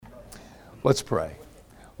Let's pray.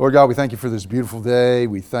 Lord God, we thank you for this beautiful day.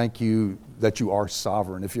 We thank you that you are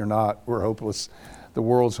sovereign. If you're not, we're hopeless. The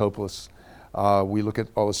world's hopeless. We look at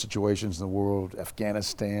all the situations in the world,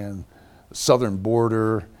 Afghanistan, the southern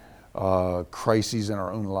border, crises in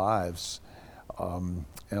our own lives. And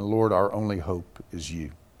Lord, our only hope is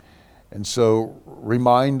you. And so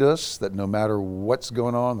remind us that no matter what's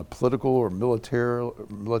going on, the political or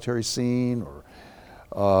military scene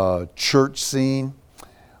or church scene,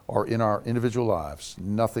 or in our individual lives,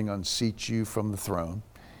 nothing unseats you from the throne,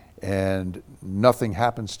 and nothing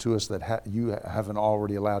happens to us that you haven't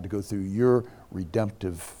already allowed to go through your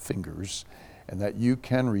redemptive fingers, and that you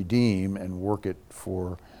can redeem and work it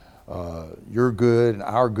for your good and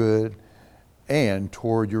our good, and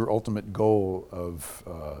toward your ultimate goal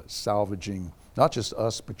of salvaging not just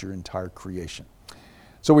us, but your entire creation.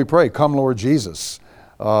 So we pray, come Lord Jesus.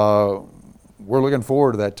 We're looking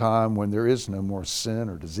forward to that time when there is no more sin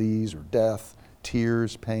or disease or death,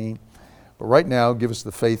 tears, pain. But right now, give us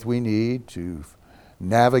the faith we need to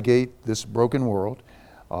navigate this broken world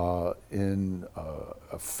in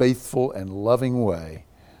a faithful and loving way,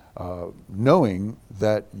 knowing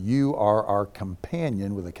that you are our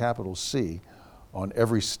companion with a capital C on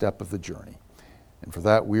every step of the journey. And for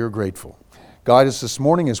that, we are grateful. Guide us this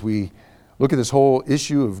morning as we look at this whole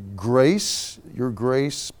issue of grace, your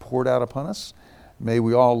grace poured out upon us. May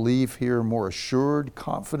we all leave here more assured,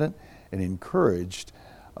 confident, and encouraged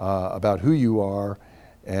about who you are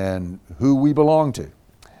and who we belong to,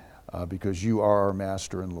 because you are our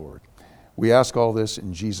Master and Lord. We ask all this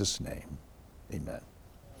in Jesus' name. Amen.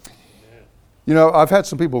 You know, I've had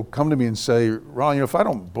some people come to me and say, Ron, if I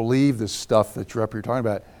don't believe this stuff that you're up here talking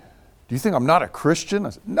about, do you think I'm not a Christian? I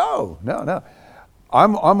said, no.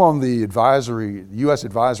 I'm on the U.S.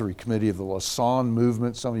 Advisory Committee of the Lausanne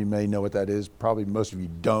Movement. Some of you may know what that is. Probably most of you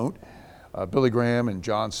don't. Billy Graham and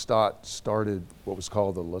John Stott started what was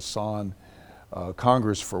called the Lausanne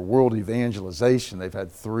Congress for World Evangelization. They've had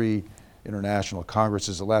 3 international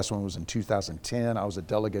congresses. The last one was in 2010. I was a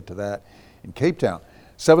delegate to that in Cape Town.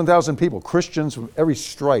 7,000 people, Christians from every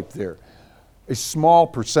stripe there. A small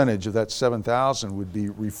percentage of that 7,000 would be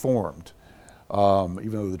reformed.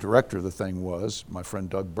 Even though the director of the thing was my friend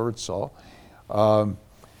Doug Birdsall. But,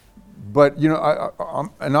 you know,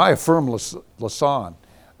 I affirm Lausanne.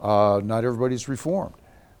 Not everybody's reformed.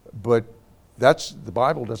 But the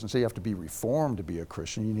Bible doesn't say you have to be reformed to be a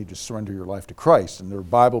Christian. You need to surrender your life to Christ. And there are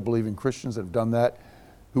Bible-believing Christians that have done that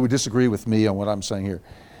who would disagree with me on what I'm saying here.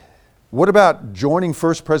 What about joining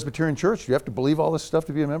First Presbyterian Church? Do you have to believe all this stuff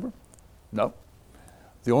to be a member? No.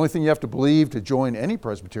 The only thing you have to believe to join any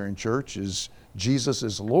Presbyterian church is Jesus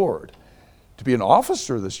is Lord. To be an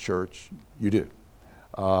officer of this church, you do.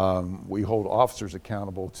 We hold officers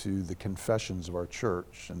accountable to the confessions of our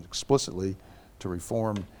church and explicitly to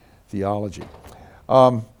Reformed theology.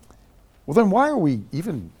 Well, then why are we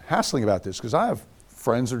even hassling about this? Because I have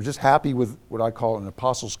friends that are just happy with what I call an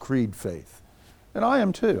Apostles' Creed faith. And I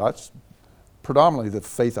am too. That's predominantly the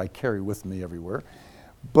faith I carry with me everywhere.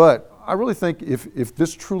 But I really think if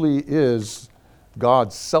this truly is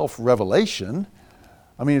God's self-revelation,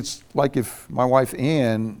 I mean, it's like if my wife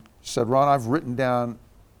Ann said, Ron, I've written down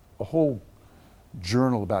a whole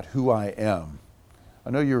journal about who I am.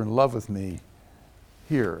 I know you're in love with me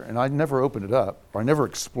here. And I never opened it up, or I never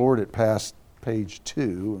explored it past page 2.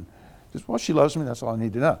 And just, well, she loves me, that's all I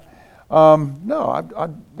need to know. No, I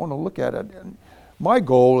want to look at it. And my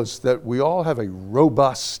goal is that we all have a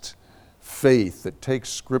robust faith that takes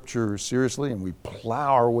Scripture seriously, and we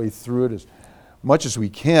plow our way through it as much as we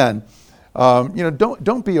can.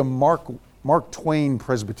 Don't be a Mark Twain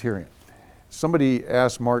Presbyterian. Somebody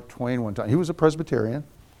asked Mark Twain one time. He was a Presbyterian.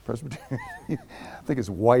 I think his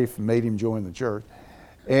wife made him join the church.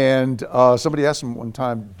 And somebody asked him one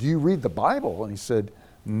time, do you read the Bible? And he said,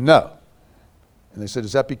 no. And they said,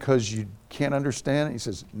 is that because you can't understand it? He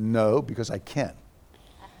says, no, because I can.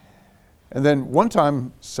 And then one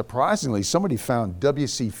time, surprisingly, somebody found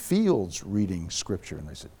W.C. Fields reading Scripture. And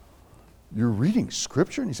they said, you're reading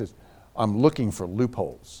Scripture? And he says, I'm looking for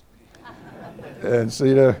loopholes. And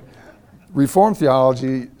so, Reformed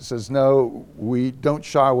theology says, no, we don't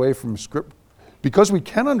shy away from Scripture. Because we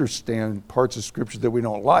can understand parts of Scripture that we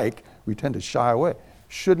don't like, we tend to shy away.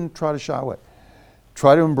 Shouldn't try to shy away.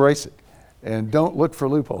 Try to embrace it. And don't look for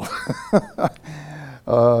loopholes.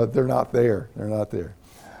 They're not there. They're not there.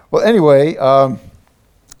 Well, anyway,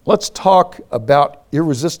 let's talk about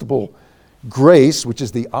irresistible grace, which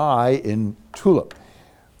is the I in TULIP.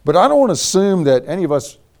 But I don't want to assume that any of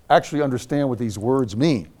us actually understand what these words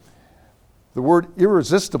mean. The word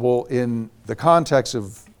irresistible in the context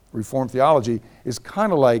of Reformed theology is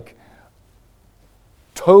kind of like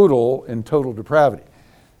total and total depravity.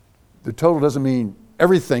 The total doesn't mean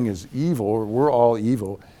everything is evil or we're all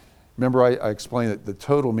evil. Remember, I explained that the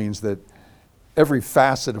total means that every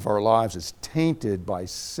facet of our lives is tainted by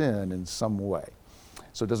sin in some way.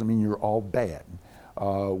 So it doesn't mean you're all bad.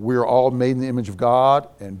 We're all made in the image of God,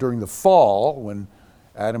 and during the fall, when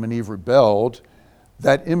Adam and Eve rebelled,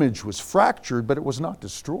 that image was fractured, but it was not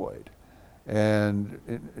destroyed. And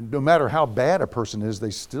no matter how bad a person is, they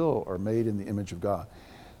still are made in the image of God.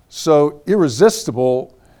 So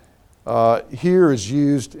irresistible here is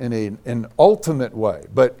used in an ultimate way.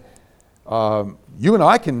 But you and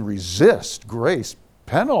I can resist grace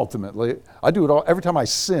penultimately. I do it all. Every time I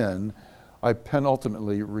sin, I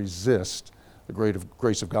penultimately resist the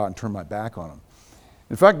grace of God and turn my back on Him.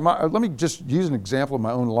 In fact, let me just use an example of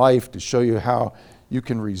my own life to show you how you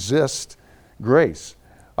can resist grace.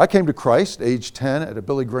 I came to Christ age 10 at a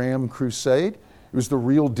Billy Graham crusade. It was the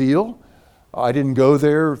real deal. I didn't go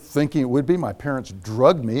there thinking it would be. My parents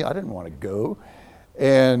drugged me. I didn't want to go.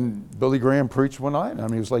 And Billy Graham preached one night. I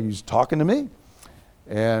mean, it was like he was talking to me.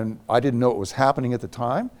 And I didn't know what was happening at the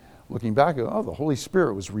time. Looking back, the Holy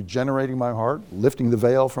Spirit was regenerating my heart, lifting the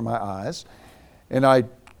veil from my eyes. And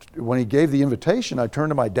when he gave the invitation, I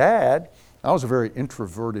turned to my dad. I was a very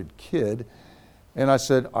introverted kid. And I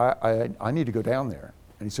said, I need to go down there.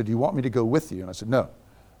 And he said, do you want me to go with you? And I said, no,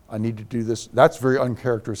 I need to do this. That's very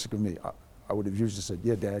uncharacteristic of me. I would have usually said,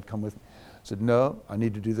 yeah, Dad, come with me. I said, no, I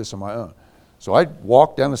need to do this on my own. So I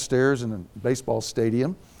walked down the stairs in a baseball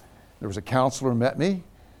stadium. There was a counselor met me,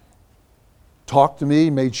 talked to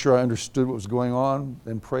me, made sure I understood what was going on,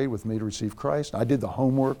 then prayed with me to receive Christ. I did the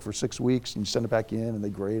homework for 6 weeks and sent it back in and they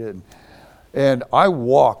graded it. And I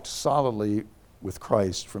walked solidly with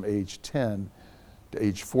Christ from age 10 to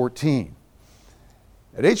age 14.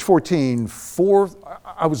 At age 14,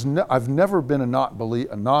 I've never been a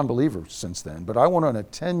non-believer since then, but I went on a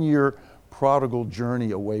 10-year prodigal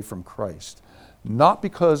journey away from Christ. Not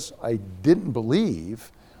because I didn't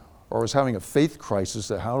believe or was having a faith crisis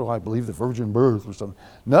that how do I believe the virgin birth or something.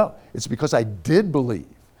 No, it's because I did believe.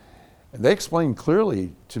 And they explained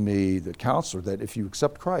clearly to me, the counselor, that if you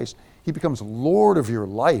accept Christ, He becomes Lord of your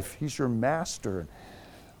life. He's your master.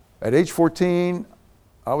 At age 14,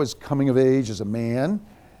 I was coming of age as a man,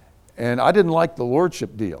 and I didn't like the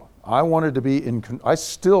lordship deal. I wanted to be I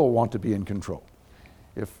still want to be in control.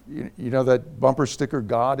 If you know that bumper sticker,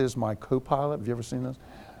 God is my co-pilot, have you ever seen those?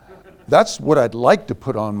 That's what I'd like to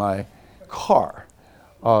put on my car.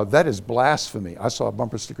 That is blasphemy. I saw a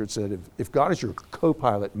bumper sticker that said, if God is your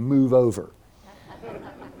co-pilot, move over.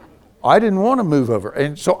 I didn't want to move over,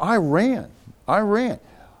 and so I ran.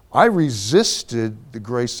 I resisted the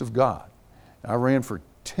grace of God. I ran for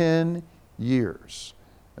 10 years.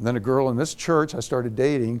 And then a girl in this church I started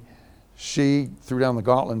dating, she threw down the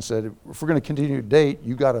gauntlet and said, if we're going to continue to date,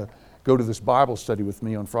 you got to go to this Bible study with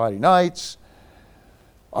me on Friday nights.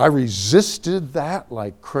 I resisted that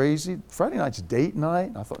like crazy. Friday night's date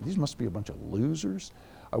night. I thought, these must be a bunch of losers.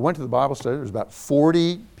 I went to the Bible study. There was about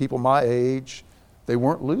 40 people my age. They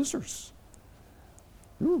weren't losers.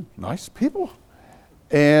 They were nice people.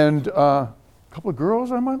 And a couple of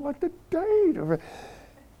girls I might like to date.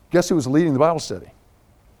 Guess who was leading the Bible study?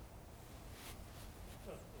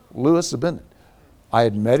 Louis Abundant. I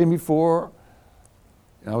had met him before.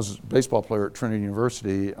 I was a baseball player at Trinity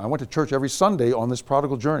University. I went to church every Sunday on this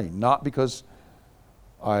prodigal journey, not because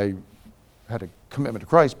I had a commitment to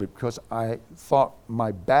Christ, but because I thought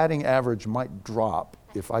my batting average might drop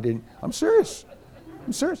if I didn't. I'm serious.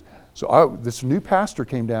 So this new pastor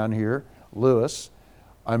came down here, Louis.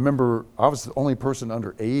 I remember I was the only person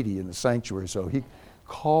under 80 in the sanctuary, so he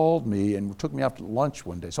called me and took me out to lunch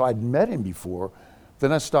one day. So I'd met him before.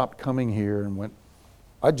 Then I stopped coming here and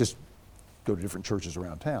I'd just go to different churches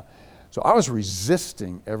around town. So I was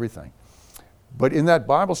resisting everything. But in that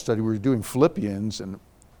Bible study, we were doing Philippians, and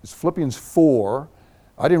it's Philippians 4.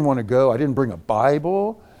 I didn't want to go. I didn't bring a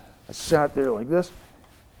Bible. I sat there like this.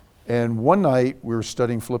 And one night we were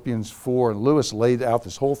studying Philippians 4, and Lewis laid out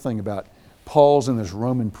this whole thing about Paul's in this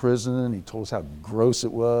Roman prison. He told us how gross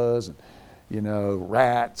it was, and,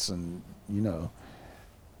 rats, and,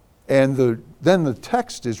 And then the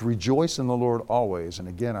text is, rejoice in the Lord always. And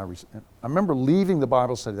again, I remember leaving the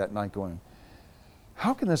Bible study that night going,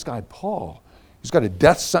 how can this guy Paul, he's got a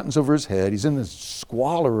death sentence over his head, he's in this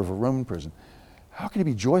squalor of a Roman prison, how can he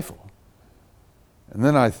be joyful? And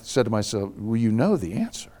then I said to myself, well, you know the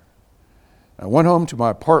answer. I went home to my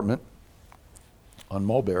apartment on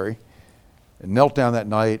Mulberry and knelt down that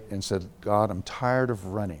night and said, God, I'm tired of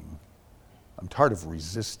running. I'm tired of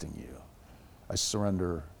resisting you. I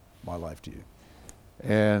surrender my life to you.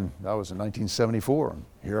 And that was in 1974, and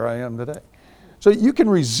here I am today. So you can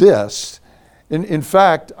resist. In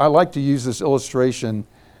fact, I like to use this illustration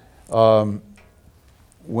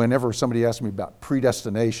whenever somebody asks me about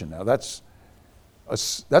predestination. Now that's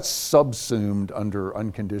subsumed under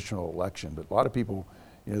unconditional election, but a lot of people,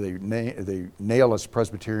 they nail us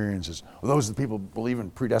Presbyterians as, well, those are the people who believe in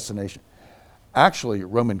predestination. Actually,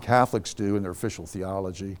 Roman Catholics do in their official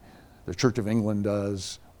theology. The Church of England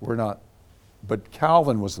does. We're not. But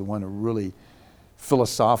Calvin was the one who really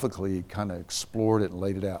philosophically kind of explored it and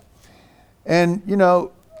laid it out. And,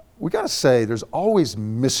 we got to say, there's always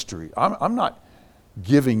mystery. I'm not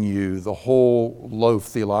giving you the whole loaf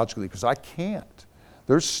theologically because I can't.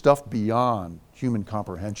 There's stuff beyond human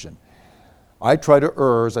comprehension. I try to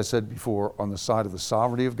err, as I said before, on the side of the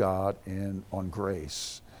sovereignty of God and on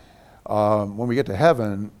grace. When we get to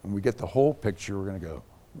heaven and we get the whole picture, we're going to go,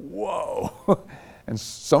 whoa. And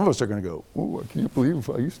some of us are going to go, oh, I can't believe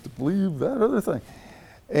I used to believe that other thing.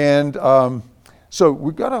 And so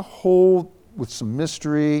we've got to hold with some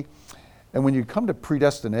mystery. And when you come to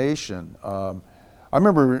predestination, I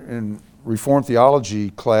remember in Reformed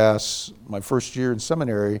theology class, my first year in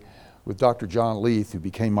seminary, with Dr. John Leith, who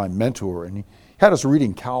became my mentor, and he had us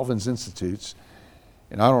reading Calvin's Institutes.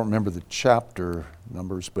 And I don't remember the chapter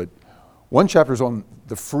numbers, but one chapter is on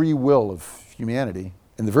the free will of humanity,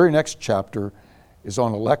 and the very next chapter is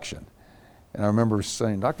on election. And I remember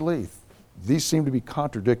saying, Dr. Leith, these seem to be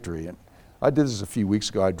contradictory. And I did this a few weeks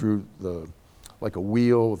ago. I drew like a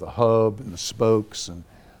wheel with a hub and the spokes, and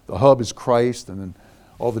the hub is Christ, and then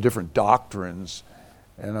all the different doctrines.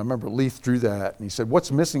 And I remember Leith drew that, and he said,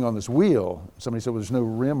 what's missing on this wheel? Somebody said, well, there's no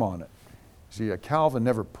rim on it. See, Calvin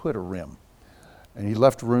never put a rim, and he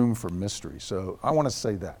left room for mystery. So I want to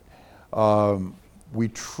say that. We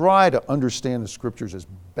try to understand the Scriptures as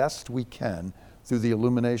best we can through the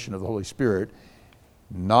illumination of the Holy Spirit,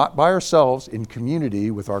 not by ourselves, in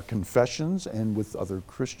community with our confessions and with other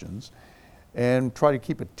Christians, and try to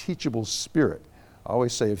keep a teachable spirit. I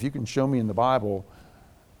always say, if you can show me in the Bible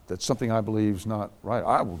that something I believe is not right,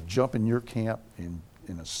 I will jump in your camp in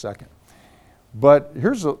a second. But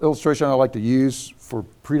here's an illustration I like to use for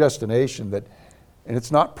predestination and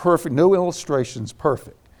it's not perfect. No illustration's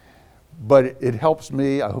perfect, but it helps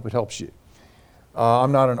me. I hope it helps you.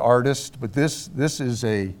 I'm not an artist, but this is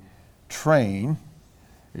a train,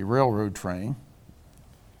 a railroad train,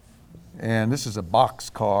 and this is a box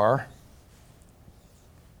car.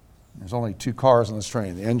 There's only two cars on this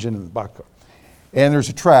train, the engine and the box car. And there's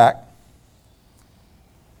a track.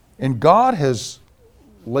 And God has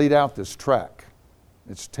laid out this track.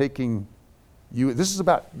 It's taking you, this is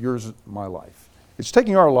about yours, my life. It's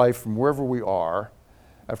taking our life from wherever we are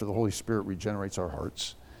after the Holy Spirit regenerates our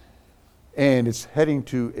hearts. And it's heading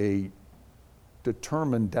to a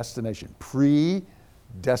determined destination,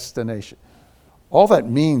 predestination. All that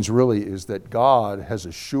means really is that God has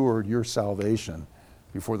assured your salvation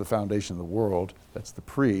before the foundation of the world. That's the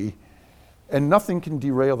pre. And nothing can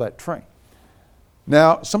derail that train.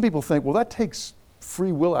 Now, some people think, well, that takes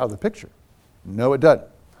free will out of the picture. No, it doesn't.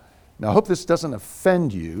 Now, I hope this doesn't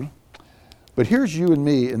offend you, but here's you and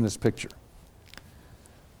me in this picture.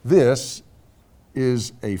 This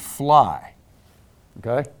is a fly,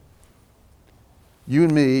 okay? You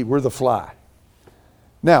and me, we're the fly.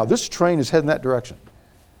 Now, this train is heading that direction.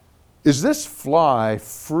 Is this fly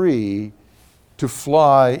free to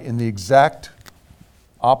fly in the exact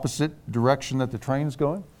opposite direction that the train's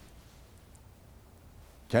going?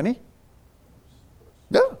 Can he?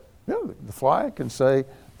 Yeah. The fly can say,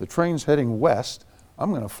 the train's heading west,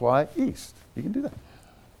 I'm going to fly east. He can do that.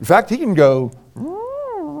 In fact, he can go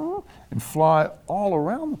and fly all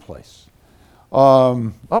around the place.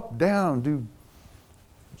 Up, down, do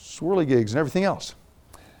swirligigs and everything else.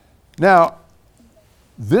 Now,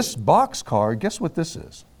 this boxcar, guess what this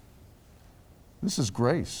is? This is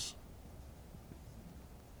grace.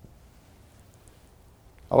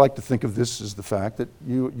 I like to think of this as the fact that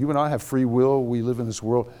you and I have free will, we live in this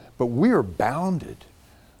world, but we are bounded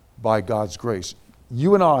by God's grace.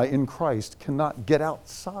 You and I in Christ cannot get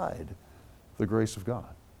outside the grace of God.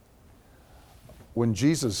 When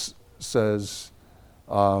Jesus says,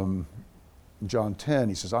 in John 10,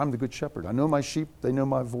 he says, I'm the good shepherd. I know my sheep, they know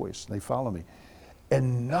my voice, and they follow me.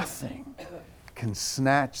 And nothing can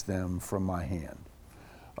snatch them from my hand.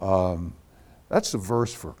 That's a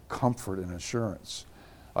verse for comfort and assurance.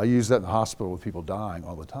 I use that in the hospital with people dying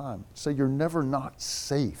all the time. Say, you're never not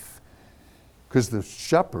safe, because the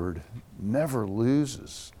shepherd never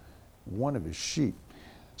loses one of his sheep.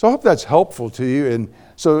 So I hope that's helpful to you. And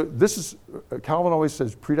so this is, Calvin always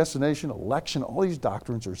says, predestination, election, all these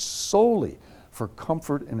doctrines are solely for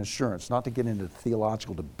comfort and assurance, not to get into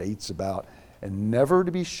theological debates about and never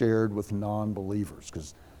to be shared with non-believers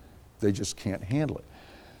because they just can't handle it.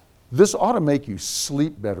 This ought to make you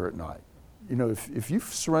sleep better at night. You know, if you've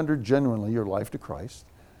surrendered genuinely your life to Christ,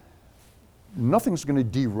 nothing's going to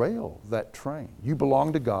derail that train. You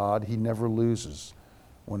belong to God. He never loses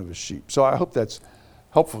one of his sheep. So I hope that's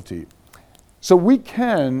helpful to you. So we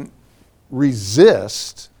can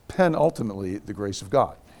resist penultimately the grace of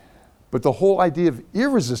God. But the whole idea of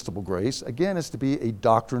irresistible grace, again, is to be a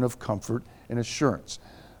doctrine of comfort and assurance.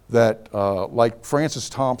 That, like Francis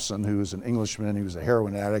Thompson, who was an Englishman, he was a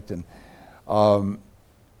heroin addict and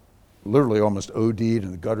literally almost OD'd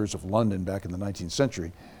in the gutters of London back in the 19th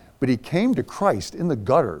century. But he came to Christ in the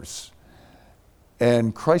gutters,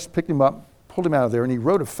 and Christ picked him up, pulled him out of there, and he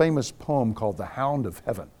wrote a famous poem called The Hound of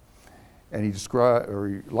Heaven. And he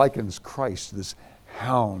likens Christ to this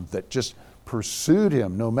hound that just pursued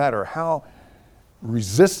him no matter how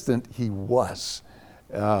resistant he was.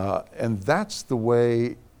 And that's the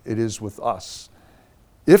way it is with us.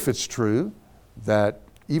 If it's true that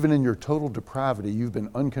even in your total depravity, you've been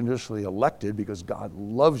unconditionally elected because God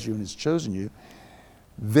loves you and has chosen you,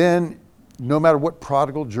 then no matter what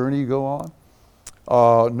prodigal journey you go on,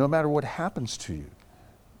 no matter what happens to you,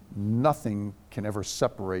 nothing can ever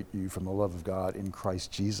separate you from the love of God in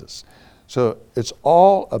Christ Jesus. So it's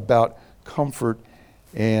all about comfort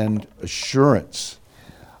and assurance.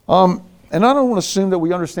 And I don't want to assume that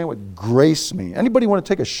we understand what grace means. Anybody want to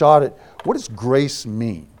take a shot at what does grace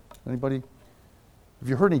mean? Anybody? Have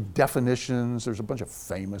you heard any definitions? There's a bunch of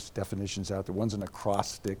famous definitions out there. One's an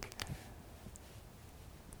acrostic.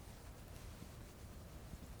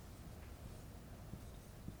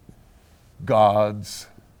 God's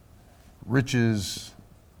riches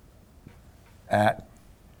at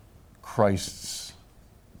Christ's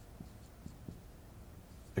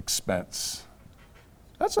expense.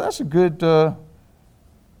 That's a good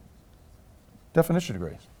definition of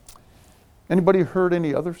grace. Anybody heard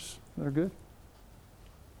any others that are good?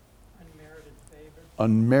 Unmerited favor.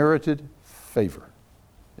 Unmerited favor.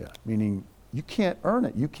 Yeah, meaning you can't earn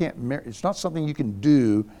it. You can't merit. It's not something you can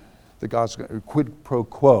do that God's going to quid pro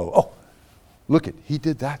quo. Oh, look it, he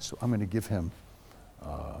did that, so I'm going to give him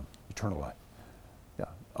eternal life. Yeah,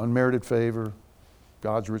 unmerited favor,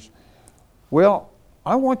 God's rich. Well,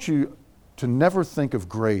 I want you to never think of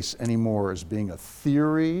grace anymore as being a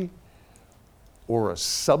theory or a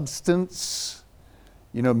substance.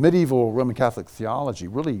 You know, medieval Roman Catholic theology,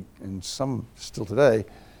 really, and some still today,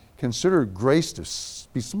 considered grace to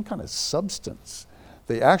be some kind of substance.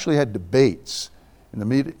 They actually had debates in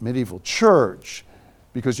the medieval church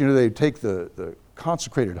because, you know, they'd take the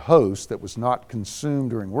consecrated host that was not consumed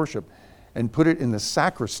during worship and put it in the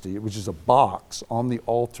sacristy, which is a box on the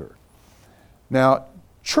altar. Now,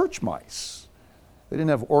 church mice, they didn't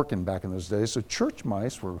have Orkin back in those days, so church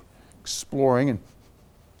mice were exploring and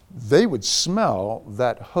they would smell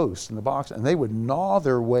that host in the box and they would gnaw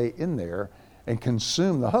their way in there and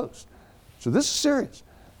consume the host. So this is serious.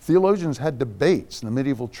 Theologians had debates in the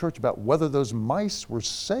medieval church about whether those mice were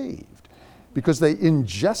saved because they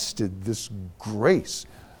ingested this grace.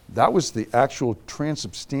 That was the actual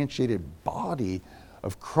transubstantiated body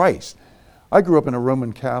of Christ. I grew up in a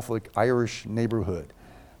Roman Catholic Irish neighborhood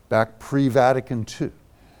back pre-Vatican II.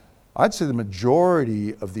 I'd say the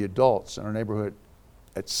majority of the adults in our neighborhood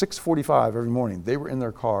at 6:45 every morning, they were in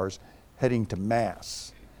their cars heading to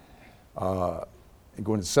Mass and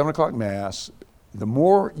going to 7 o'clock Mass. The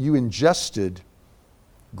more you ingested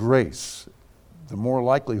grace, the more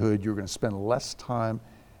likelihood you're going to spend less time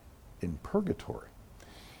in purgatory.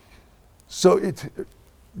 So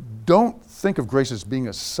don't think of grace as being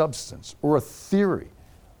a substance or a theory.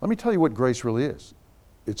 Let me tell you what grace really is.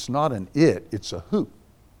 It's not an it, it's a who.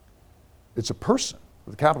 It's a person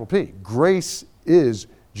with a capital P. Grace is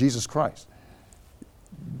Jesus Christ.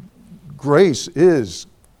 Grace is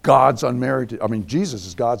Jesus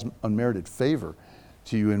is God's unmerited favor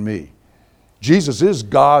to you and me. Jesus is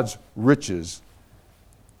God's riches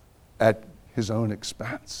at his own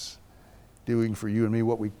expense, doing for you and me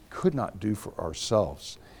what we could not do for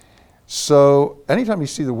ourselves. So anytime you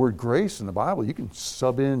see the word grace in the Bible, you can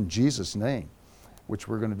sub in Jesus' name, which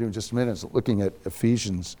we're going to do in just a minute, looking at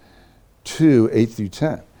Ephesians 2, 8 through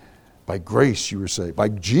 10. By grace you were saved. By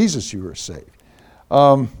Jesus you were saved.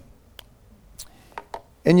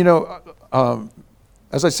 And you know,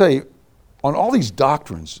 as I say, on all these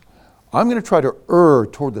doctrines, I'm going to try to err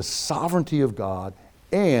toward the sovereignty of God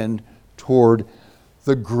and toward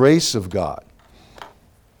the grace of God.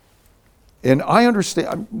 And I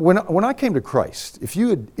understand, when I came to Christ, if you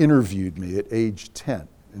had interviewed me at age 10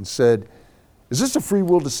 and said, is this a free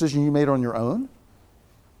will decision you made on your own?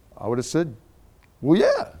 I would have said, well,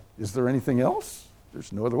 yeah, Is there anything else?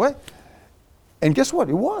 There's no other way. And guess what?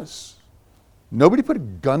 It was. Nobody put a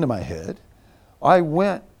gun to my head. I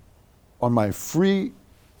went on my free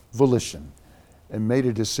volition and made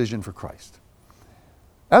a decision for Christ.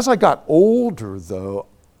 As I got older, though,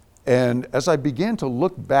 and as I began to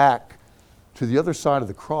look back to the other side of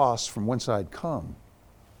the cross from whence I had come,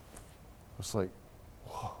 I was like,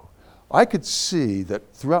 whoa. I could see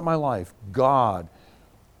that throughout my life, God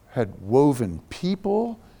had woven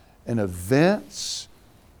people and events,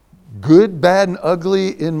 good, bad, and ugly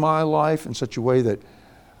in my life in such a way that,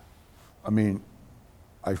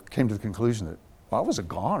 I came to the conclusion that I was a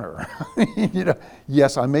goner.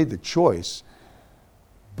 Yes, I made the choice,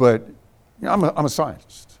 but I'm a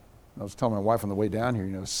scientist. I was telling my wife on the way down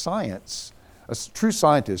here, science, a true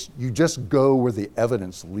scientist, you just go where the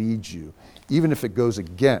evidence leads you, even if it goes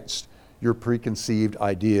against your preconceived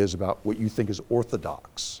ideas about what you think is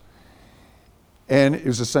orthodox. And it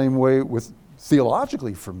was the same way with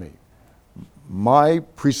theologically for me. My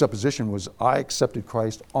presupposition was I accepted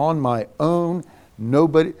Christ on my own,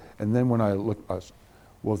 nobody, and then when I looked,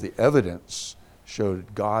 the evidence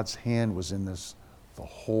showed God's hand was in this the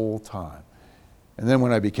whole time. And then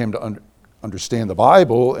when I became to understand the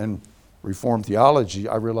Bible and Reformed theology,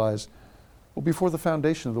 I realized, before the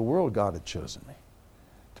foundation of the world, God had chosen me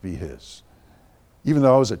to be His. Even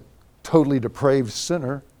though I was a totally depraved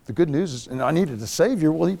sinner, the good news is, and I needed a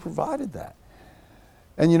Savior, He provided that.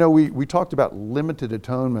 And we talked about limited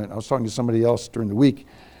atonement. I was talking to somebody else during the week,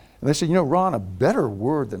 and they said, Ron, a better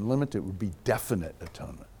word than limited would be definite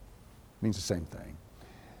atonement. It means the same thing.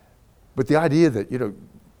 But the idea that,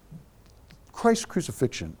 Christ's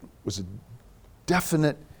crucifixion was a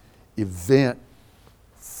definite event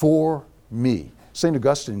for me. St.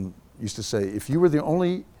 Augustine used to say, if you were the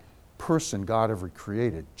only person God ever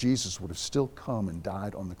created, Jesus would have still come and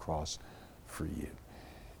died on the cross for you.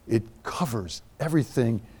 It covers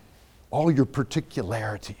everything, all your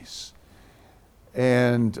particularities.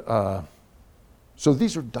 And so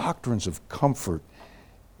these are doctrines of comfort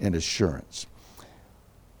and assurance.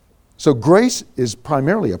 So grace is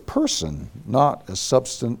primarily a person, not a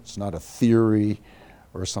substance, not a theory,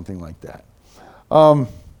 or something like that.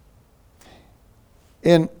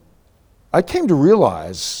 And I came to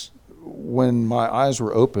realize when my eyes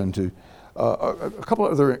were open to a couple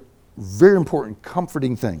of other very important,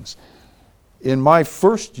 comforting things. In my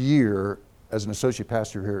first year as an associate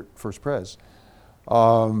pastor here at First Pres,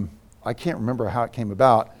 I can't remember how it came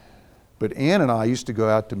about, but Ann and I used to go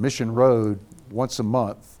out to Mission Road once a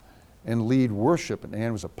month and lead worship. And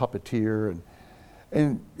Ann was a puppeteer.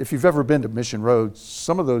 And if you've ever been to Mission Road,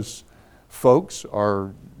 some of those folks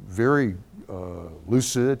are very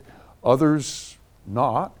lucid, others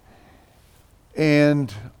not.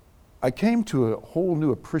 And I came to a whole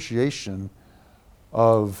new appreciation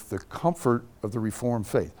of the comfort of the Reformed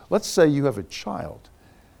faith. Let's say you have a child,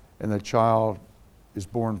 and that child is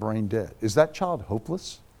born brain dead. Is that child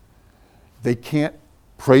hopeless? They can't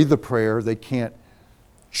pray the prayer, they can't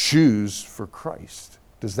choose for Christ.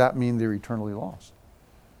 Does that mean they're eternally lost?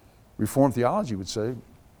 Reformed theology would say,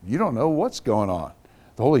 you don't know what's going on.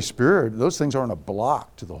 The Holy Spirit, those things aren't a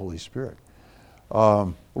block to the Holy Spirit.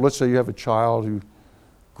 Let's say you have a child who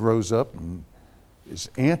grows up and is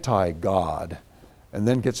anti-God and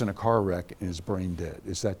then gets in a car wreck and is brain dead.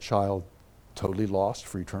 Is that child totally lost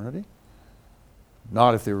for eternity?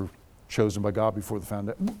 Not if they were chosen by God before the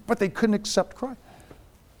foundation, but they couldn't accept Christ.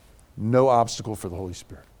 No obstacle for the Holy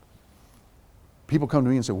Spirit. People come to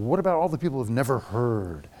me and say, what about all the people who have never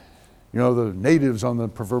heard? The natives on the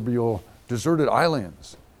proverbial deserted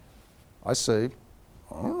islands. I say,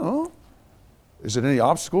 I don't know. Is it any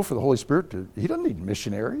obstacle for the Holy Spirit He doesn't need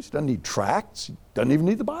missionaries, doesn't need tracts, he doesn't even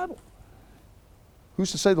need the Bible. Who's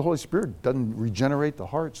to say the Holy Spirit doesn't regenerate the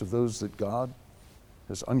hearts of those that God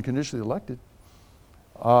has unconditionally elected?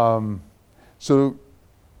 So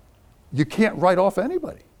you can't write off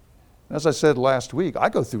anybody. As I said last week, I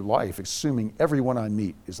go through life assuming everyone I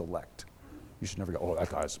meet is elect. You should never go, that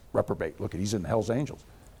guy's reprobate. Look, he's in Hell's Angels.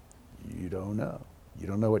 You don't know. You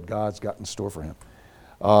don't know what God's got in store for him.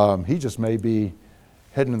 He just may be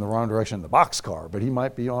heading in the wrong direction in the boxcar, but he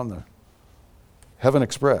might be on the Heaven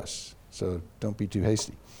Express. So don't be too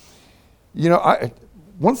hasty. One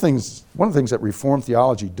of the things that Reformed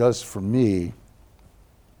theology does for me,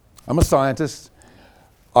 I'm a scientist.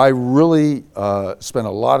 I really spent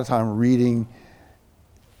a lot of time reading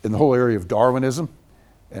in the whole area of Darwinism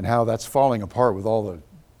and how that's falling apart with all the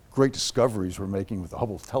great discoveries we're making with the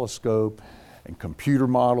Hubble telescope and computer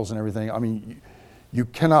models and everything. You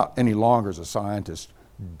cannot any longer as a scientist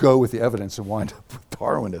go with the evidence and wind up with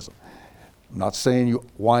Darwinism. I'm not saying you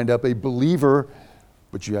wind up a believer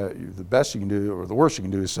But the best you can do, or the worst you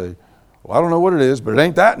can do, is say, well, I don't know what it is, but it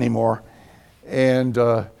ain't that anymore. And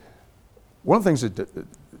one of the things that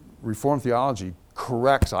Reformed theology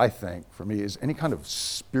corrects, I think, for me, is any kind of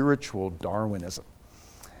spiritual Darwinism,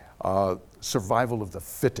 survival of the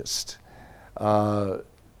fittest.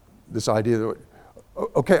 This idea that,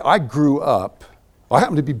 okay, I grew up, I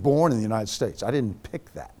happened to be born in the United States. I didn't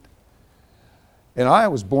pick that. And I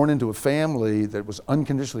was born into a family that was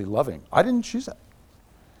unconditionally loving. I didn't choose that.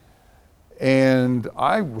 And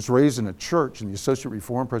I was raised in a church, in the Associate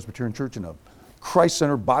Reformed Presbyterian Church, in a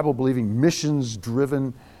Christ-centered, Bible-believing,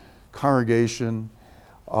 missions-driven congregation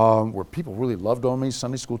where people really loved on me,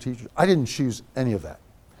 Sunday school teachers. I didn't choose any of that.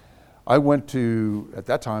 I went to, at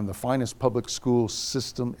that time, the finest public school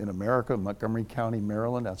system in America, Montgomery County,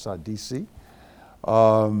 Maryland, outside D.C.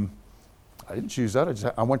 I didn't choose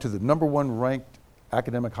that. I went to the #1 ranked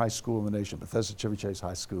academic high school in the nation, Bethesda Chevy Chase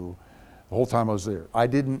High School, the whole time I was there. I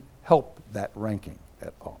didn't help that ranking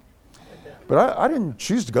at all. But I didn't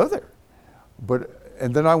choose to go there.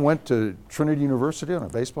 And then I went to Trinity University on a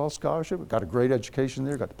baseball scholarship, got a great education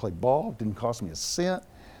there, got to play ball, didn't cost me a cent.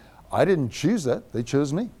 I didn't choose that, they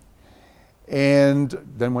chose me. And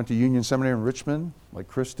then went to Union Seminary in Richmond, like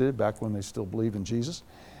Chris did back when they still believed in Jesus.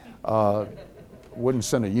 Wouldn't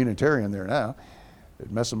send a Unitarian there now.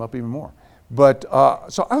 It'd mess them up even more. But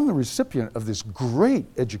so I'm the recipient of this great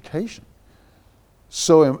education.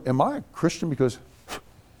 So am I a Christian because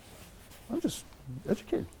I'm just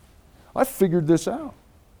educated? I figured this out.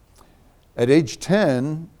 At age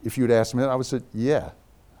 10, if you had asked me that, I would have said, yeah,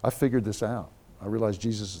 I figured this out. I realized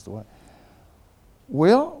Jesus is the way.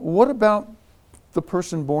 Well, what about the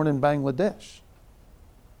person born in Bangladesh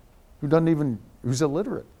who's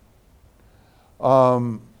illiterate?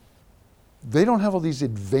 They don't have all these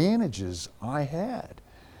advantages I had.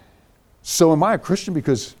 So am I a Christian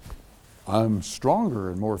because I'm stronger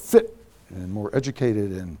and more fit and more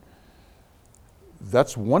educated? And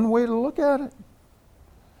that's one way to look at it.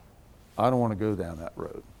 I don't want to go down that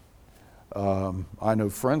road. I know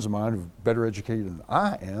friends of mine who are better educated than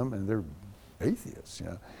I am, and they're atheists, you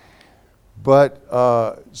know. But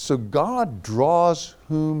so God draws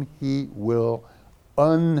whom He will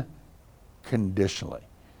unconditionally.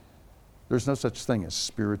 There's no such thing as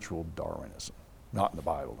spiritual Darwinism, not in the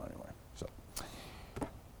Bible anyway. So,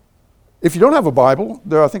 if you don't have a Bible,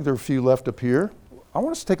 I think there are a few left up here. I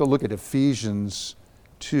want us to take a look at Ephesians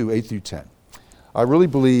 2, 8 through 10. I really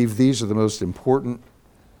believe these are the most important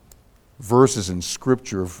verses in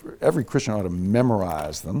Scripture. Every Christian ought to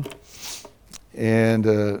memorize them. And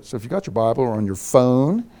so if you got your Bible or on your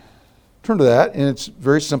phone, turn to that, and it's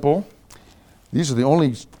very simple. These are the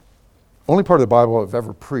only part of the Bible I've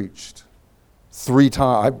ever preached 3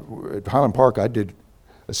 times. At Highland Park, I did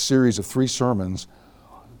a series of 3 sermons,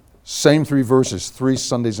 same 3 verses, 3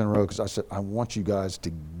 Sundays in a row, because I said, I want you guys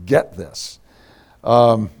to get this.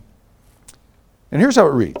 And here's how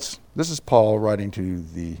it reads. This is Paul writing to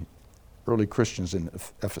the early Christians in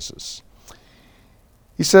Ephesus.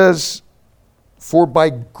 He says, "For by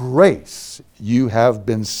grace you have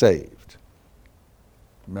been saved."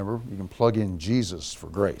 Remember, you can plug in Jesus for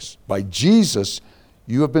grace. By Jesus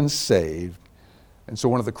you have been saved. And so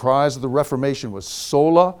one of the cries of the Reformation was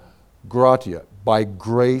sola gratia, by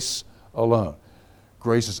grace alone.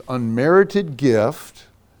 Grace is unmerited gift.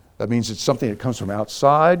 That means it's something that comes from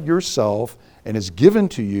outside yourself and is given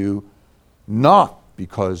to you not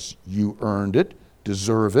because you earned it,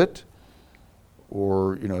 deserve it,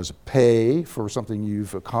 or as a pay for something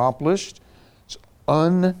you've accomplished. It's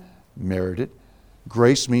unmerited.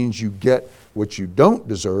 Grace means you get what you don't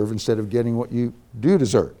deserve instead of getting what you do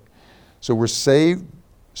deserve. So we're saved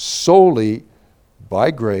solely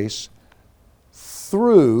by grace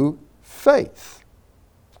through faith.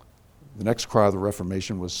 The next cry of the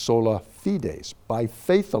Reformation was sola fides, by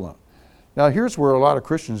faith alone. Now here's where a lot of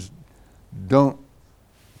Christians don't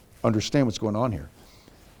understand what's going on here.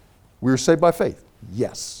 We are saved by faith.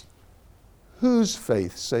 Yes. Whose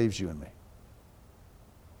faith saves you and me?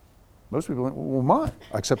 Most people think, well, mine.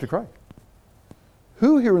 I accepted Christ.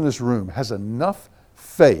 Who here in this room has enough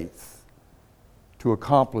faith to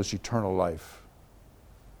accomplish eternal life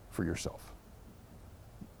for yourself?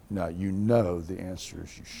 Now, you know the answer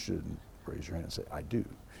is you shouldn't raise your hand and say, I do.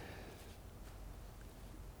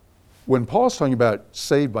 When Paul's talking about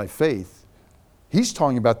saved by faith, he's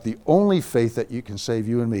talking about the only faith that you can save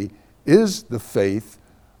you and me is the faith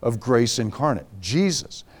of grace incarnate,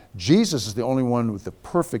 Jesus. Jesus is the only one with the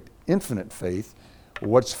perfect, infinite faith.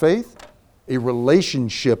 What's faith? A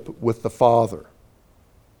relationship with the Father.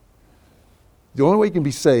 The only way you can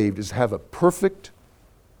be saved is to have a perfect,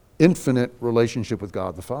 infinite relationship with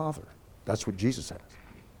God the Father. That's what Jesus has.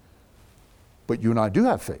 But you and I do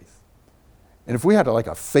have faith. And if we had like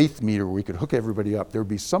a faith meter where we could hook everybody up, there would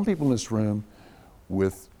be some people in this room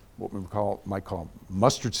with what we might call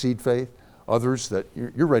mustard seed faith, others that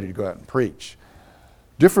you're ready to go out and preach.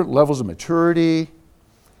 Different levels of maturity.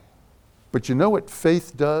 But you know what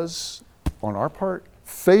faith does on our part?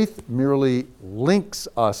 Faith merely links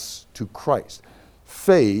us to Christ.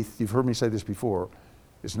 Faith, you've heard me say this before,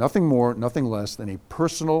 is nothing more, nothing less than a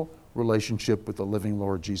personal relationship with the living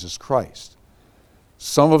Lord Jesus Christ.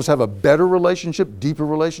 Some of us have a better relationship, deeper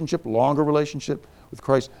relationship, longer relationship with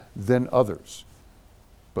Christ than others.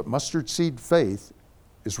 But mustard seed faith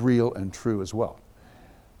is real and true as well.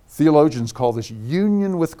 Theologians call this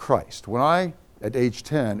union with Christ. When I, at age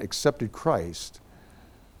 10, accepted Christ,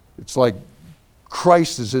 it's like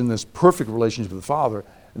Christ is in this perfect relationship with the Father,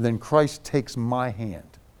 and then Christ takes my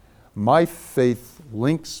hand. My faith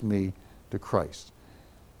links me to Christ.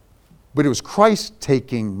 But it was Christ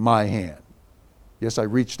taking my hand. Yes, I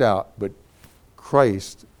reached out, but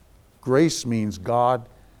Christ, grace means God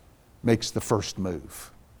makes the first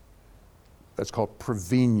move. That's called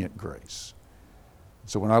prevenient grace.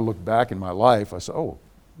 So when I look back in my life, I say, oh,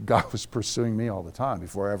 God was pursuing me all the time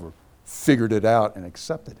before I ever figured it out and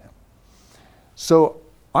accepted Him. So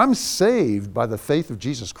I'm saved by the faith of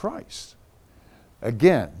Jesus Christ.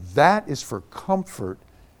 Again, that is for comfort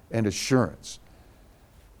and assurance.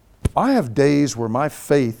 I have days where my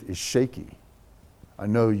faith is shaky. I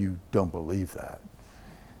know you don't believe that.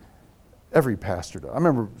 Every pastor does. I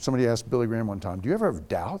remember somebody asked Billy Graham one time, do you ever have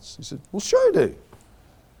doubts? He said, well, sure I do.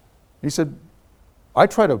 He said, I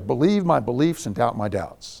try to believe my beliefs and doubt my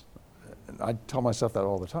doubts. And I tell myself that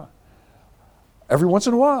all the time. Every once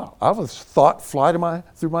in a while, I have a thought fly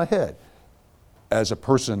through my head as a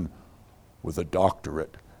person with a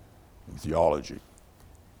doctorate in theology.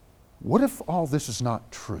 What if all this is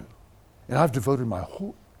not true? And I've devoted my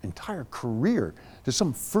whole entire career to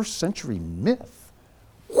some first century myth.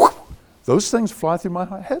 Those things fly through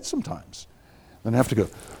my head sometimes. Then I have to go,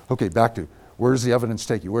 okay, back to where does the evidence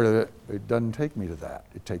take you? It doesn't take me to that.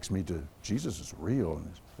 It takes me to Jesus is real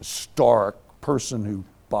and a stark person who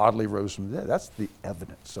bodily rose from the dead. That's the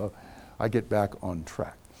evidence. So I get back on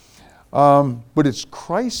track. But it's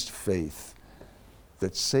Christ's faith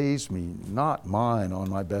that saves me, not mine on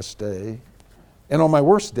my best day. And on my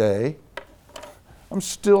worst day, I'm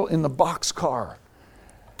still in the boxcar.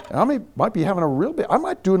 And I might be having I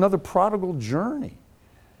might do another prodigal journey.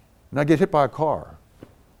 And I get hit by a car.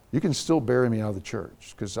 You can still bury me out of the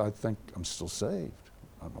church because I think I'm still saved.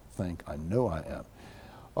 I don't think, I know I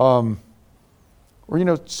am.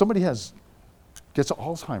 Or somebody gets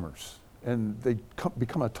Alzheimer's and they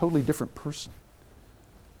become a totally different person.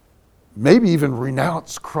 Maybe even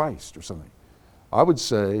renounce Christ or something. I would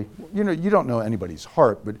say, you don't know anybody's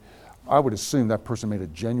heart, but I would assume that person made a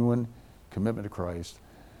genuine commitment to Christ.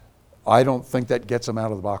 I don't think that gets them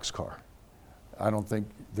out of the boxcar. I don't think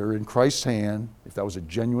they're in Christ's hand. If that was a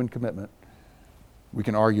genuine commitment, we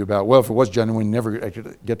can argue about, well, if it was genuine, never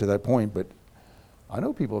get to that point, but I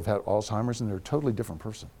know people have had Alzheimer's and they're a totally different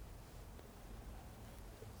person.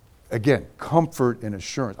 Again, comfort and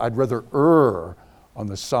assurance. I'd rather err on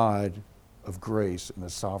the side of grace and the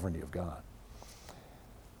sovereignty of God.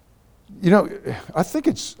 I think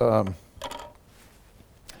it's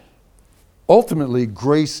ultimately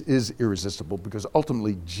grace is irresistible because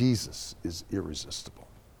ultimately Jesus is irresistible.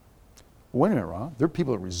 Wait a minute, Ron. There are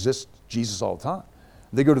people that resist Jesus all the time.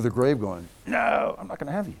 They go to the grave going, no, I'm not going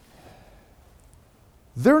to have you.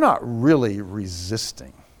 They're not really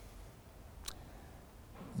resisting.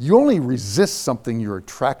 You only resist something you're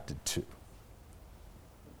attracted to.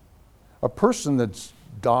 A person that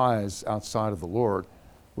dies outside of the Lord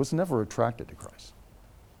was never attracted to Christ.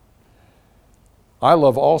 I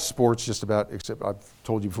love all sports just about, except I've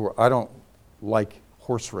told you before, I don't like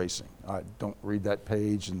horse racing. I don't read that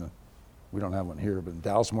page we don't have one here, but in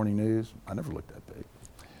Dallas Morning News, I never looked at that page.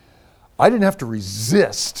 I didn't have to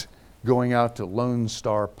resist going out to Lone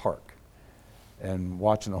Star Park and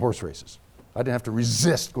watching the horse races. I didn't have to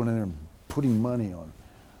resist going in there and putting money on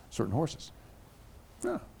certain horses.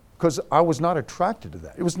 No, because I was not attracted to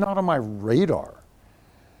that. It was not on my radar.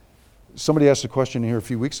 Somebody asked a question here a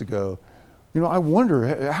few weeks ago, I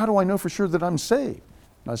wonder, how do I know for sure that I'm saved?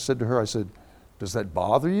 And I said to her, does that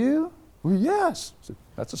bother you? Well, yes. I said,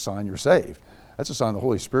 that's a sign you're saved. That's a sign the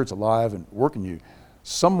Holy Spirit's alive and working you.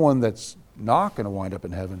 Someone that's not going to wind up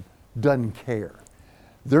in heaven doesn't care.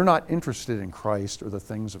 They're not interested in Christ or the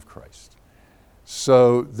things of Christ.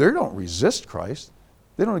 So they don't resist Christ.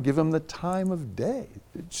 They don't give him the time of day.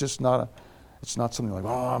 It's just not something like,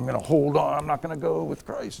 I'm going to hold on. I'm not going to go with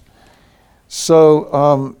Christ.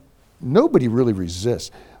 So nobody really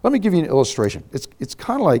resists. Let me give you an illustration. It's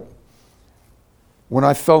kind of like when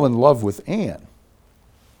I fell in love with Anne.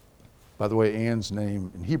 By the way, Anne's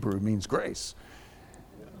name in Hebrew means grace.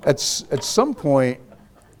 At some point,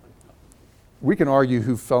 we can argue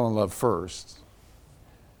who fell in love first.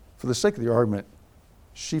 For the sake of the argument,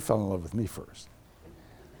 she fell in love with me first.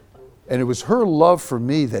 And it was her love for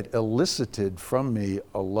me that elicited from me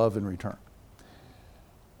a love in return.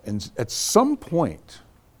 And at some point,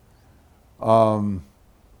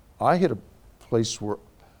 I hit a place where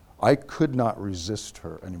I could not resist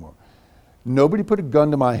her anymore. Nobody put a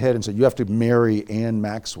gun to my head and said, you have to marry Anne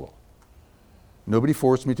Maxwell. Nobody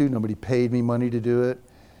forced me to. Nobody paid me money to do it.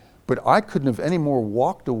 But I couldn't have any more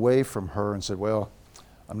walked away from her and said, well,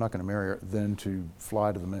 I'm not going to marry her, than to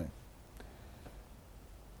fly to the moon.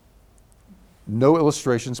 No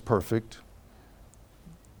illustration's perfect,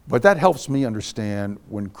 but that helps me understand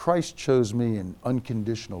when Christ chose me in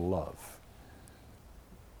unconditional love,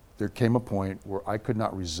 there came a point where I could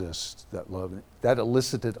not resist that love. That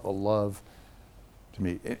elicited a love to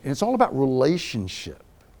me. And it's all about relationship.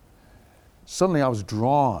 Suddenly I was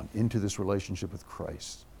drawn into this relationship with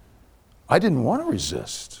Christ. I didn't want to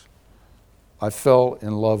resist. I fell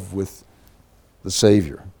in love with the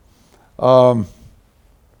Savior. And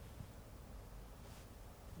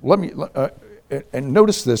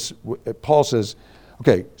notice this, Paul says,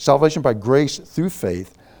 okay, salvation by grace through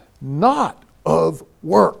faith, not of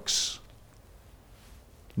works.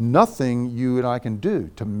 Nothing you and I can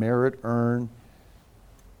do to merit, earn,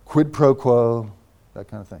 quid pro quo, that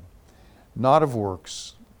kind of thing. Not of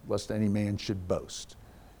works, lest any man should boast.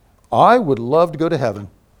 I would love to go to heaven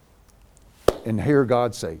and hear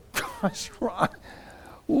God say, gosh, Ron,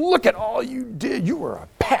 look at all you did. You were a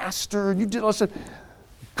pastor. You did all this.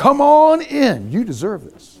 Come on in. You deserve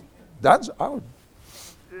this. That's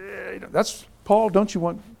Paul, don't you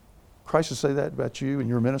want Christ to say that about you and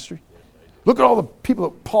your ministry? Look at all the people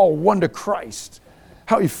that Paul won to Christ,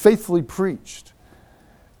 how he faithfully preached.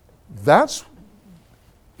 That's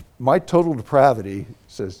my total depravity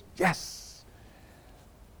says, yes.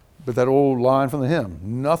 But that old line from the hymn,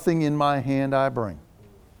 nothing in my hand I bring.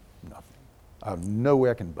 Nothing. I have no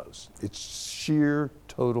way I can boast. It's sheer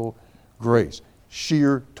total grace.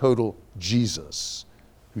 Sheer total Jesus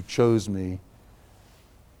who chose me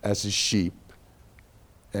as his sheep,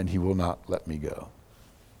 and he will not let me go.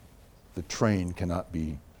 The train cannot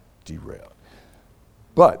be derailed.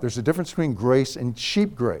 But there's a difference between grace and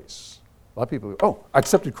cheap grace. A lot of people go, oh, I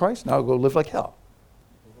accepted Christ, now I'll go live like hell.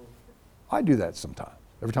 I do that sometimes.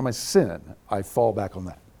 Every time I sin, I fall back on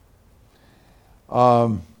that.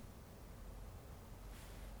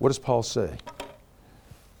 What does Paul say?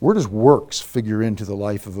 Where does works figure into the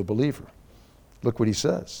life of a believer? Look what he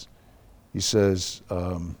says. He says,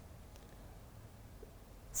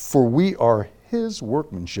 for we are his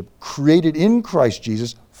workmanship, created in Christ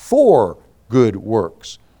Jesus for good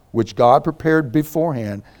works, which God prepared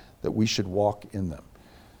beforehand that we should walk in them.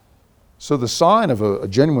 So the sign of a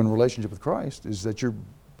genuine relationship with Christ is that your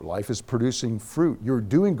life is producing fruit. You're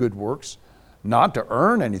doing good works, not to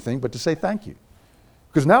earn anything, but to say thank you.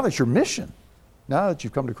 Because now that's your mission. Now that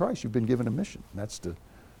you've come to Christ, you've been given a mission. And that's to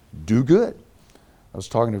do good. I was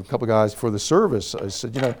talking to a couple guys before the service. I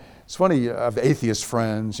said, it's funny, I have atheist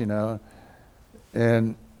friends, and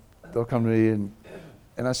they'll come to me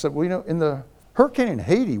and I said, well, in the hurricane in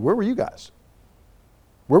Haiti, where were you guys?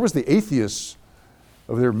 Where was the atheists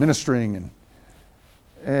over there ministering?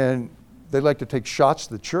 And they like to take shots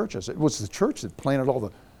at the church. I said, it was the church that planted all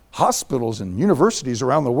the hospitals and universities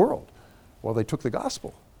around the world. Well, they took the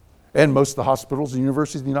gospel. And most of the hospitals and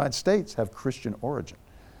universities in the United States have Christian origin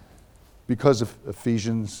because of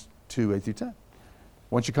Ephesians 2, 8 through 10.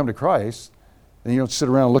 Once you come to Christ, then you don't sit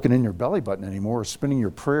around looking in your belly button anymore or spinning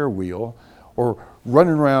your prayer wheel or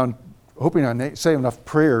running around hoping I say enough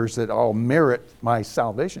prayers that I'll merit my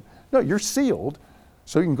salvation. No, you're sealed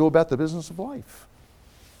so you can go about the business of life.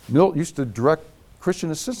 Milt used to direct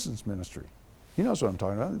Christian assistance ministry. He knows what I'm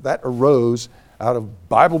talking about. That arose out of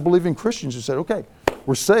Bible-believing Christians who said, okay,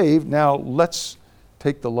 we're saved, now let's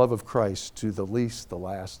take the love of Christ to the least, the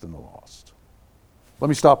last, and the lost. Let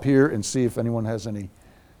me stop here and see if anyone has any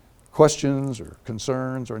questions or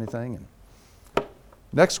concerns or anything. And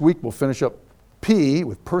next week we'll finish up P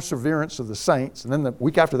with perseverance of the saints, and then the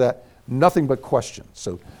week after that, nothing but questions.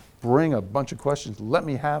 So bring a bunch of questions. Let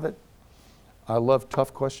me have it. I love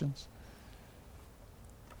tough questions.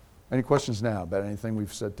 Any questions now about anything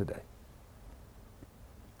we've said today?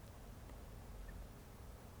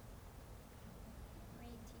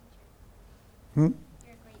 You're a great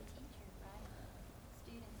teacher, right?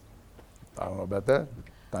 Students. I don't know about that.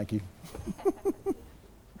 Thank you.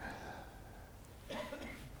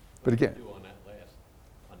 But again, do on that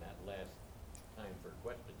last time for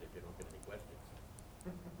questions if you don't get any questions.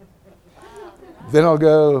 then I'll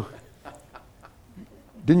go,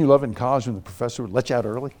 didn't you love it in college when the professor would let you out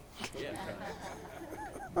early? Yeah.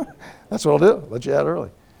 That's what I'll do, let you out early.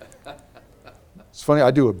 It's funny,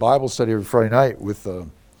 I do a Bible study every Friday night with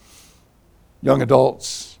young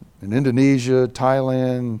adults in Indonesia,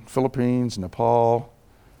 Thailand, Philippines, Nepal,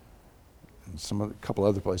 and a couple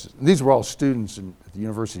other places. And these were all students at the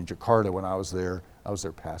university in Jakarta when I was there. I was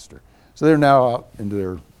their pastor. So they're now out into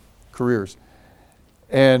their careers.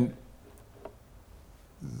 And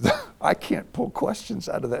I can't pull questions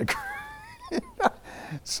out of that.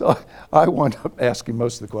 So I wound up asking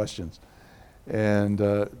most of the questions. And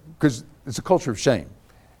because it's a culture of shame.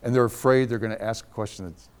 And they're afraid they're going to ask a question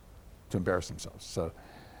that's to embarrass themselves. So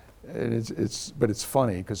but it's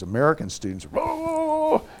funny because American students,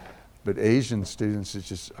 oh, but Asian students, it's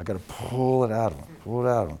just, I got to pull it out of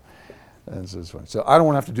them. And so it's funny. So I don't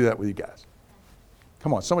want to have to do that with you guys.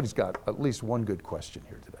 Come on, somebody's got at least one good question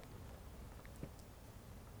here today.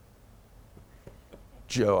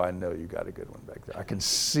 Joe, I know you got a good one back there. I can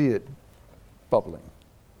see it bubbling.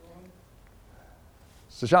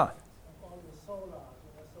 So Sean.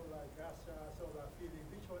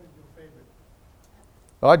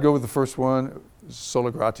 I'd go with the first one,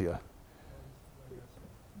 Sola Gratia.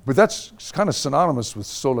 But that's kind of synonymous with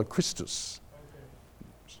Sola Christus.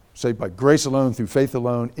 Saved by grace alone, through faith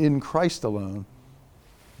alone, in Christ alone,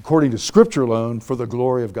 according to Scripture alone, for the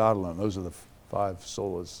glory of God alone. Those are the 5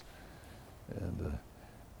 solas.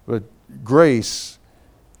 But grace,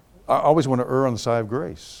 I always want to err on the side of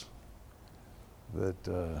grace.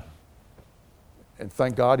 And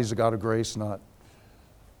thank God He's a God of grace, not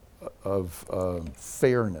of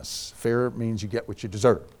fairness. Fair means you get what you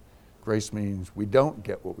deserve. Grace means we don't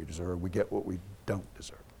get what we deserve. We get what we don't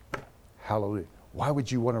deserve. Hallelujah. Why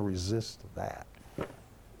would you want to resist that?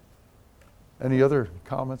 Any other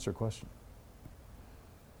comments or questions?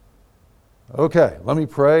 Okay, let me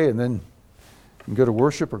pray and then you can go to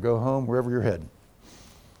worship or go home, wherever you're heading.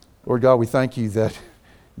 Lord God, we thank you that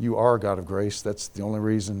you are a God of grace. That's the only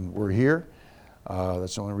reason we're here.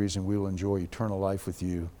 That's the only reason we will enjoy eternal life with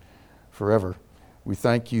you forever. We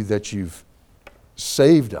thank you that you've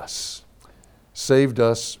saved us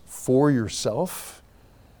for yourself,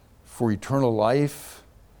 for eternal life,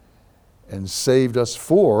 and saved us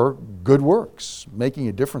for good works, making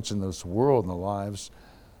a difference in this world and the lives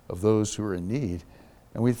of those who are in need.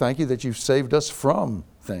 And we thank you that you've saved us from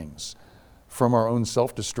things, from our own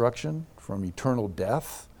self-destruction, from eternal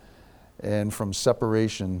death, and from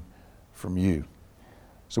separation from you.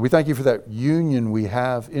 So we thank you for that union we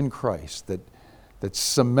have in Christ that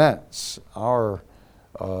cements our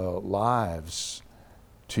lives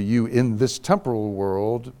to you in this temporal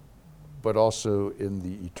world, but also in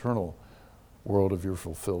the eternal world of your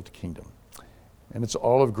fulfilled kingdom. And it's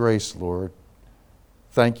all of grace, Lord.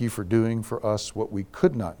 Thank you for doing for us what we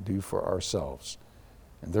could not do for ourselves.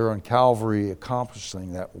 And there on Calvary,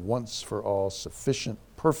 accomplishing that once for all sufficient,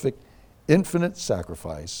 perfect, infinite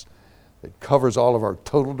sacrifice that covers all of our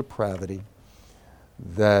total depravity,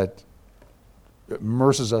 that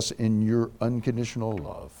immerses us in your unconditional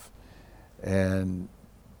love and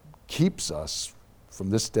keeps us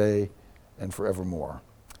from this day and forevermore.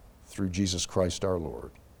 Through Jesus Christ our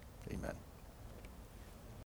Lord. Amen.